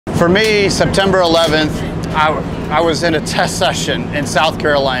For me, September 11th, I was in a test session in South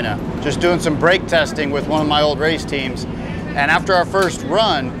Carolina, just doing some brake testing with one of my old race teams. And after our first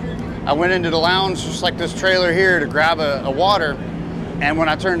run, I went into the lounge, just like this trailer here, to grab a water. And when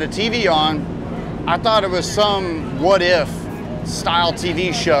I turned the TV on, I thought it was some what if style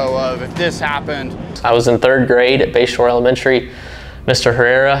TV show of if this happened. I was in 3rd grade at Bayshore Elementary. Mr.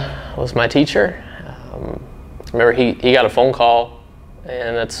 Herrera was my teacher. Remember he got a phone call,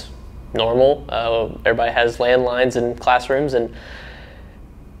 and that's normal. Everybody has landlines in classrooms, and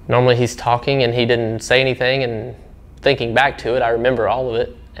normally he's talking and he didn't say anything, and thinking back to it, I remember all of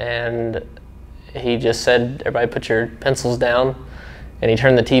it. And he just said, everybody put your pencils down, and he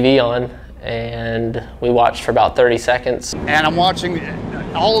turned the TV on, and we watched for about 30 seconds. And I'm watching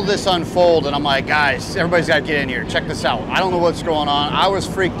all of this unfold, and I'm like, guys, everybody's got to get in here. Check this out. I don't know what's going on. I was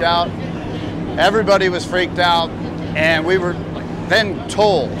freaked out. Everybody was freaked out, and we were then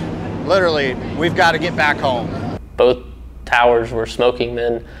told, literally, we've got to get back home. Both towers were smoking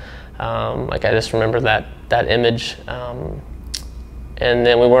then. Like, I just remember that image. And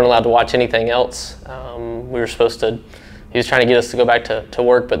then we weren't allowed to watch anything else. We were supposed to, he was trying to get us to go back to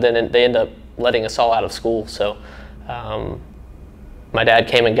work, but then they ended up letting us all out of school. So my dad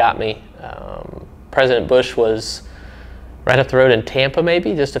came and got me. President Bush was right up the road in Tampa,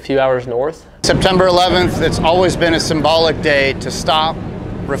 maybe, just a few hours north. September 11th, it's always been a symbolic day to stop,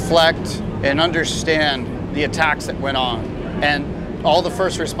 reflect, and understand the attacks that went on and all the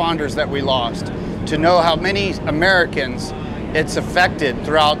first responders that we lost. To know how many Americans it's affected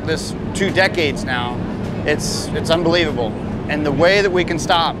throughout this 2 decades now, it's unbelievable. And the way that we can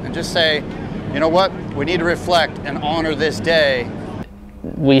stop and just say, you know what, we need to reflect and honor this day.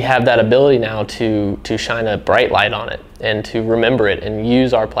 We have that ability now to shine a bright light on it and to remember it and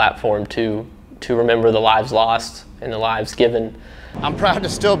use our platform to remember the lives lost and the lives given. I'm proud to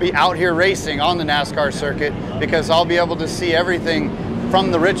still be out here racing on the NASCAR circuit because I'll be able to see everything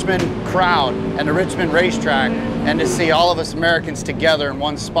from the Richmond crowd and the Richmond racetrack, and to see all of us Americans together in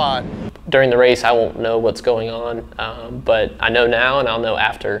one spot. During the race, I won't know what's going on, but I know now and I'll know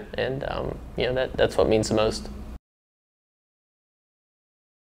after, and you know, that's what means the most.